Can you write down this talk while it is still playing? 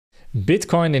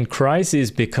Bitcoin in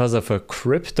crisis because of a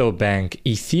crypto bank,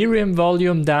 Ethereum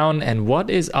volume down, and what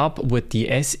is up with the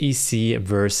SEC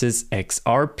versus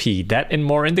XRP? That and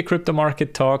more in the crypto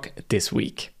market talk this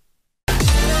week.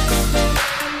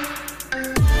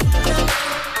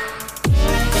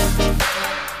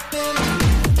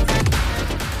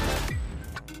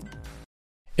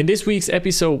 In this week's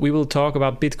episode, we will talk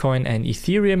about Bitcoin and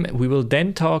Ethereum. We will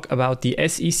then talk about the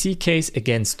SEC case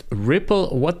against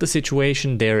Ripple, what the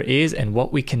situation there is, and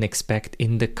what we can expect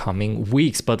in the coming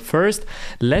weeks. But first,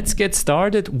 let's get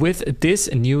started with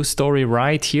this news story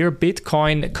right here.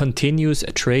 Bitcoin continues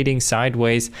trading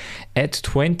sideways at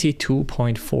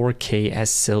 22.4K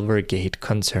as Silvergate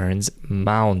concerns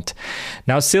mount.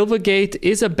 Now, Silvergate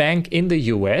is a bank in the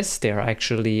US. They're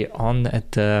actually on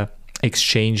the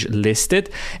exchange listed,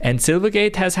 and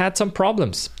Silvergate has had some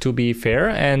problems, to be fair,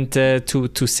 and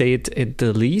to say it at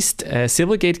the least.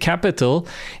 Silvergate Capital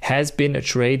has been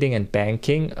trading and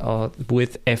banking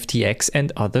with FTX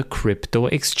and other crypto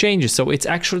exchanges, so it's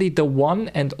actually the one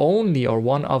and only, or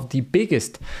one of the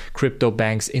biggest crypto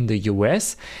banks in the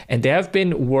US, and they have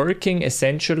been working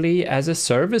essentially as a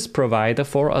service provider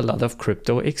for a lot of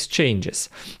crypto exchanges.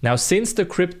 Now, since the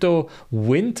crypto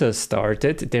winter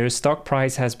started, their stock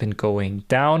price has been going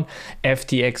down.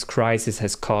 FTX crisis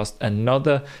has caused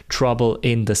another trouble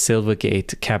in the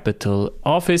Silvergate Capital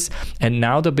office. And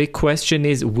now the big question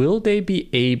is, will they be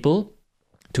able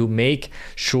to make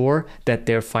sure that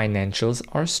their financials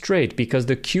are straight? Because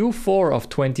the Q4 of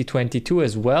 2022,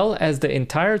 as well as the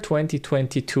entire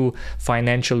 2022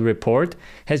 financial report,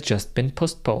 has just been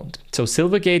postponed. So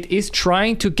Silvergate is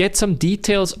trying to get some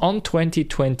details on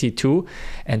 2022,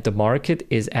 and the market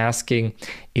is asking,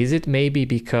 is it maybe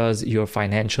because your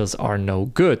financials are no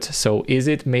good? So is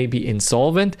it maybe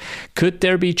insolvent? Could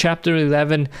there be Chapter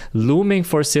 11 looming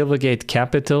for Silvergate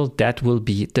Capital? That will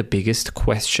be the biggest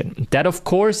question. That, of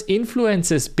course,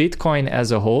 influences Bitcoin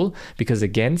as a whole, because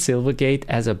again, Silvergate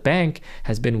as a bank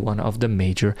has been one of the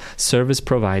major service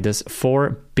providers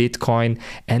for Bitcoin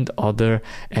and other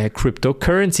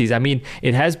cryptocurrencies. I mean,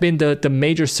 it has been the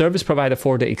major service provider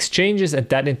for the exchanges, and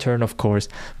that in turn, of course,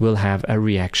 will have a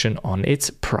reaction on its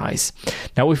price.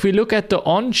 Now, if we look at the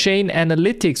on-chain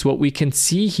analytics, what we can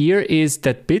see here is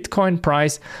that Bitcoin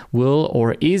price will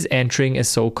or is entering a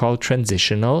so-called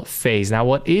transitional phase. Now,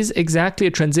 what is exactly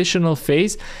a transitional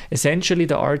phase? Essentially,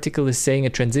 the article is saying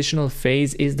a transitional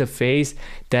phase is the phase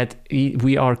that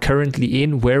we are currently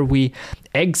in, where we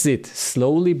exit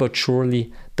slowly but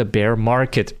surely the bear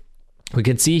market. We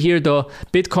can see here the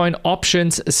Bitcoin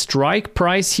options strike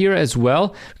price here as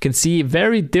well. We can see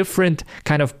very different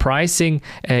kind of pricing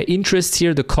interests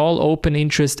here. The call open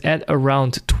interest at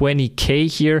around 20K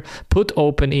here. Put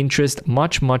open interest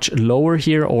much lower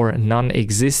here, or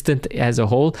non-existent as a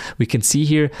whole. We can see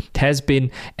here it has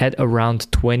been at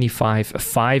around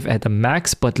 25.5 at the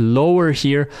max, but lower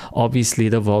here. Obviously,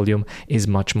 the volume is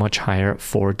much higher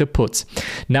for the puts.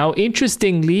 Now,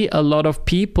 interestingly, a lot of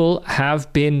people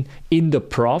have been in the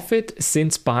profit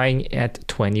since buying at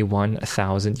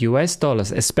 21,000 US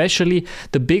dollars, especially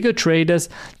the bigger traders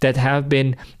that have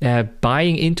been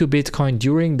buying into Bitcoin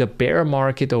during the bear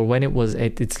market, or when it was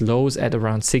at its lows at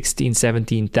around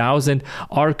 17,000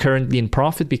 are currently in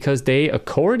profit, because they,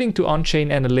 according to on-chain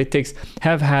analytics,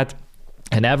 have had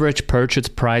an average purchase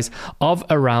price of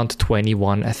around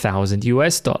 21,000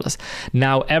 US dollars.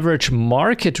 Now, average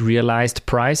market realized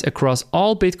price across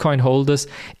all Bitcoin holders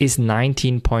is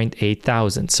 19.8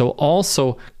 thousand. So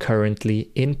also currently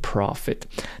in profit.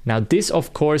 Now, this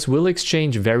of course will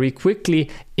exchange very quickly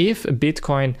if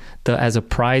Bitcoin as a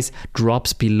price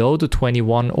drops below the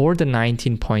 21 or the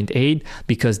 19.8,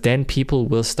 because then people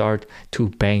will start to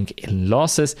bank in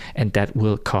losses, and that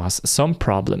will cause some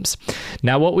problems.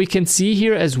 Now, what we can see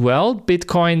here as well,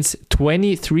 Bitcoin's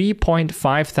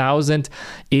 23.5 thousand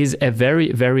is a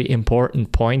very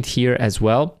important point here as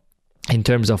well in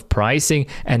terms of pricing,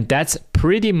 and that's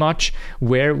pretty much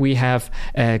where we have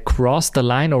crossed the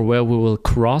line, or where we will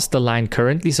cross the line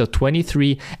currently. So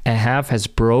 23.5 has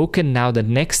broken. Now the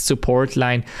next support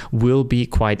line will be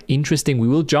quite interesting. We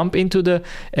will jump into the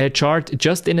chart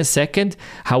just in a second.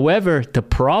 However, the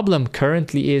problem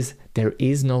currently is there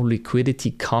is no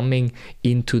liquidity coming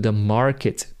into the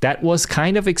market. That was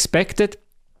kind of expected,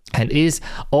 and is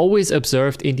always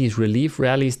observed in these relief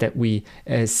rallies that we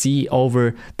see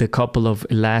over the couple of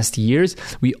last years.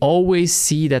 We always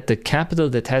see that the capital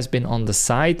that has been on the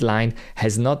sideline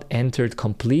has not entered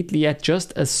completely yet,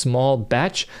 just a small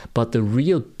batch, but the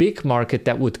real big market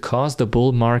that would cause the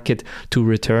bull market to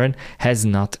return has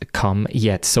not come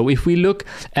yet. So if we look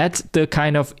at the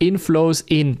kind of inflows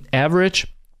in average,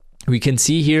 we can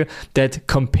see here that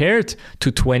compared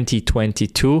to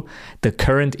 2022, the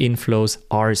current inflows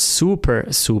are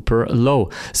super low.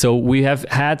 So we have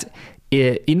had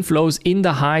inflows in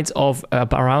the heights of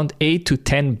around 8 to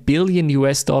 10 billion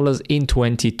US dollars in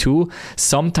 22,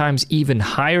 sometimes even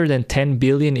higher than 10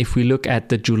 billion if we look at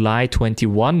the July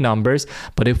 21 numbers.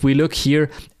 But if we look here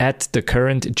at the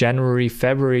current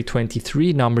February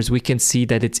 23 numbers, we can see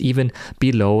that it's even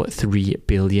below 3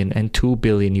 billion and 2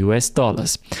 billion US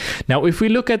dollars. Now, if we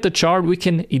look at the chart, we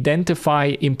can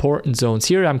identify important zones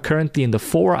here. I'm currently in the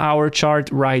 4-hour chart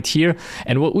right here.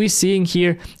 And what we're seeing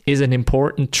here is an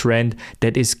important trend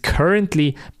that is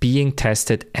currently being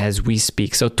tested as we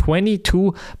speak. So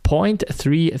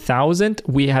 22.3 thousand,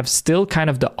 we have still kind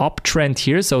of the uptrend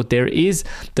here. So there is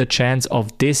the chance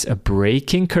of this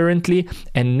breaking currently.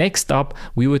 And next up,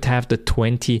 we would have the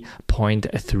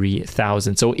 20.3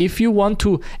 thousand. So if you want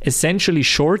to essentially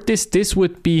short this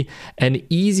would be an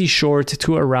easy short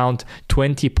to around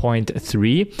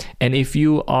 20.3. And if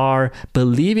you are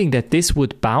believing that this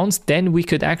would bounce, then we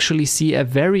could actually see a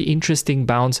very interesting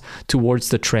bounce towards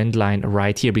the trend line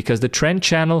right here, because the trend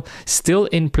channel still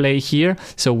in play here.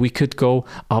 So we could go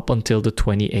up until the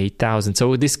 28,000.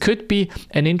 So this could be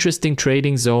an interesting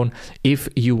trading zone if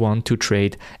you want to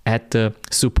trade at the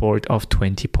support of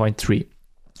 20.3.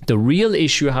 The real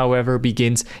issue, however,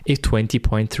 begins if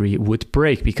 20.3 would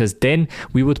break, because then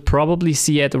we would probably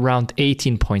see at around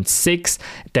 18.6,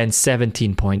 then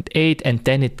 17.8, and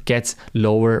then it gets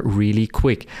lower really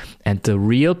quick. And the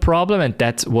real problem, and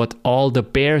that's what all the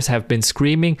bears have been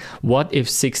screaming, what if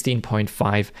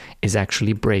 16.5 is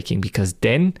actually breaking? Because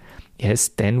then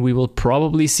we will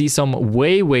probably see some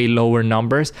way lower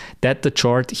numbers that the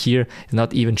chart here is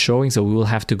not even showing. So we will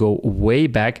have to go way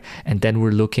back, and then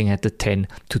we're looking at the 10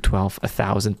 to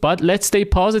 12,000. But let's stay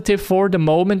positive for the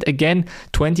moment. Again,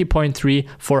 20.3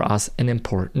 for us, an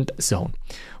important zone.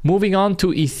 Moving on to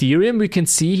Ethereum, we can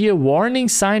see here warning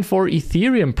sign for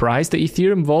Ethereum price. The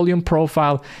Ethereum volume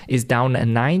profile is down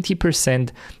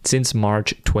 90% since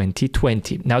March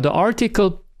 2020. Now the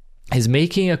article is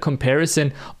making a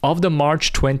comparison of the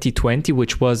March 2020,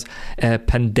 which was a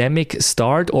pandemic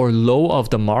start or low of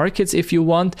the markets, if you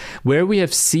want, where we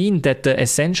have seen that the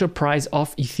essential price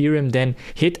of Ethereum then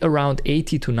hit around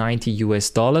 80 to 90 US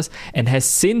dollars and has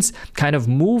since kind of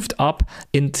moved up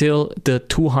until the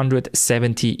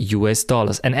 270 US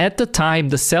dollars. And at the time,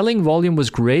 the selling volume was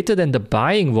greater than the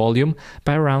buying volume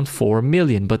by around 4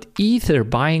 million. But Ether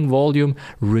buying volume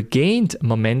regained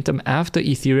momentum after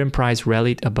Ethereum price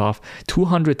rallied above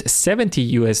 270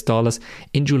 US dollars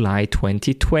in July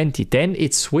 2020. Then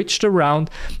it switched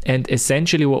around, and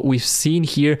essentially what we've seen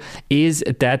here is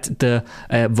that the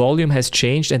volume has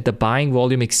changed, and the buying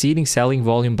volume exceeding selling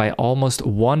volume by almost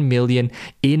 1 million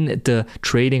in the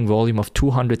trading volume of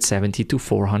 270 to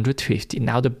 450.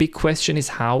 Now the big question is,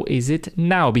 how is it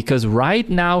now? Because right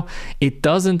now it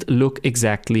doesn't look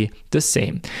exactly the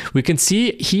same. We can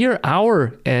see here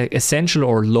our essential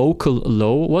or local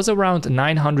low was around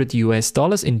 900 US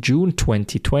dollars in June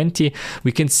 2020.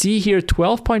 We can see here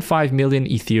 12.5 million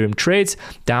Ethereum trades,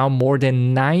 down more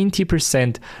than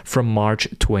 90% from March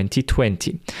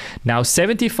 2020. Now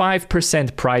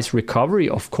 75% price recovery,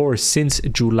 of course, since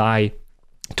July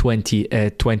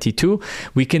 2022.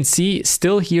 We can see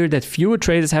still here that fewer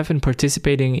traders have been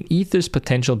participating in Ether's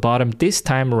potential bottom this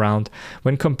time around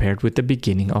when compared with the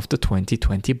beginning of the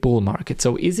 2020 bull market.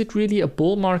 So is it really a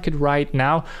bull market right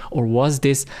now, or was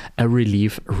this a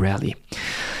relief rally?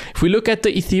 If we look at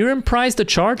the Ethereum price, the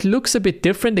chart looks a bit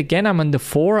different. Again, I'm on the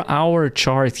 4-hour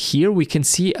chart here. We can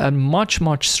see a much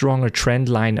stronger trend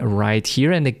line right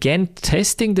here. And again,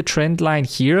 testing the trend line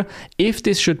here. If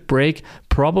this should break,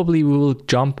 probably we will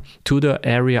jump to the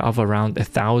area of around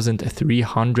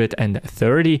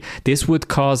 1,330. This would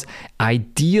cause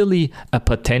ideally a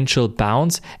potential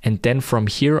bounce, and then from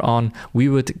here on we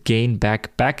would gain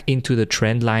back into the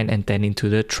trend line and then into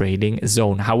the trading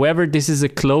zone. However, this is a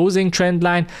closing trend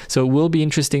line, so it will be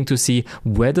interesting to see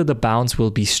whether the bounce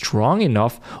will be strong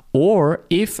enough, or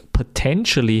if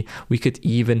potentially we could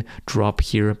even drop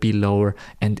here below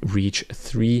and reach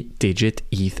 3-digit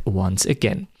ETH once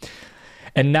again.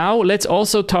 And now let's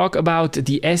also talk about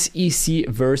the SEC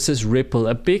versus Ripple,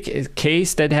 a big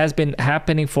case that has been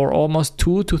happening for almost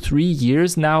 2 to 3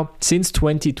 years now, since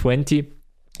 2020.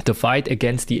 The fight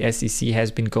against the SEC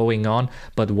has been going on,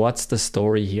 but what's the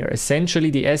story here? Essentially,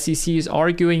 the SEC is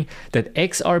arguing that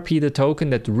XRP, the token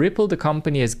that Ripple, the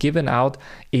company, has given out,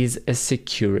 is a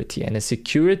security, and a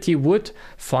security would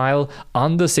file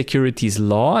under securities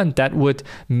law, and that would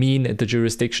mean the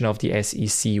jurisdiction of the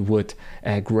SEC would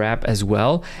grab as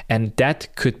well, and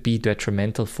that could be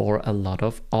detrimental for a lot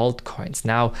of altcoins.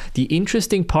 Now, the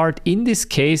interesting part in this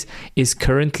case is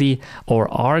currently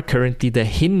the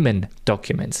Hinman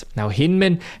documents. Now,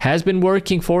 Hinman has been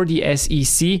working for the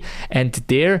SEC, and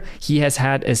there he has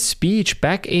had a speech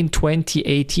back in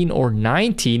 2018 or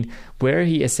 19 where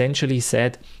he essentially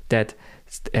said that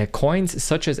coins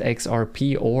such as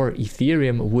XRP or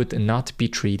Ethereum would not be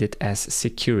treated as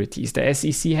securities. The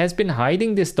SEC has been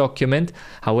hiding this document.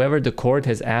 However, the court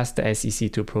has asked the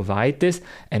SEC to provide this,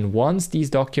 and once these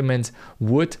documents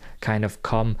would kind of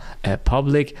come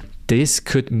public, this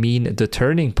could mean the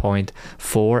turning point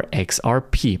for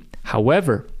XRP.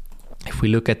 However, if we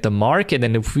look at the market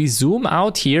and if we zoom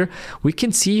out here, we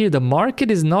can see here the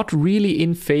market is not really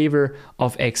in favor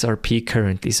of XRP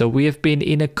currently. So we have been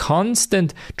in a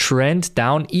constant trend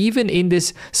down, even in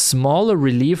this smaller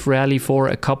relief rally for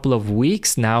a couple of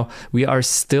weeks now. We are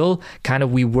still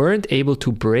we weren't able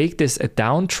to break this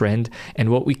downtrend. And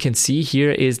what we can see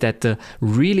here is that the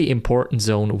really important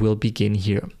zone will begin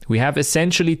here. We have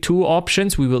essentially two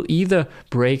options. We will either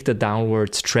break the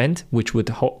downwards trend, which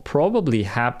would probably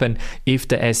happen if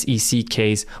the SEC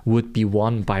case would be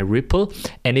won by Ripple.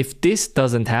 And if this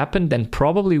doesn't happen, then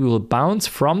probably we will bounce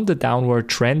from the downward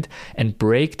trend and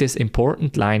break this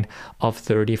important line of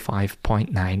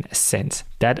 35.9 cents.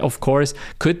 That, of course,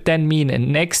 could then mean a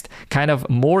next kind of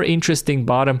more interesting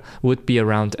bottom would be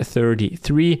around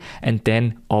 33, and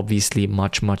then obviously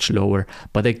much lower.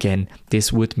 But again,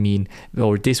 this would mean,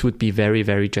 or this would be very,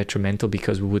 very detrimental,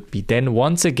 because we would be then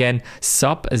once again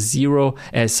sub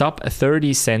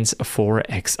 30 cents for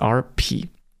XRP.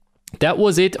 That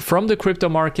was it from the Crypto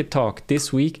Market Talk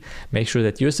this week. Make sure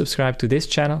that you're subscribed to this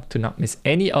channel to not miss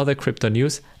any other crypto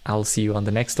news. I'll see you on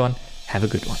the next one. Have a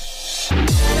good one.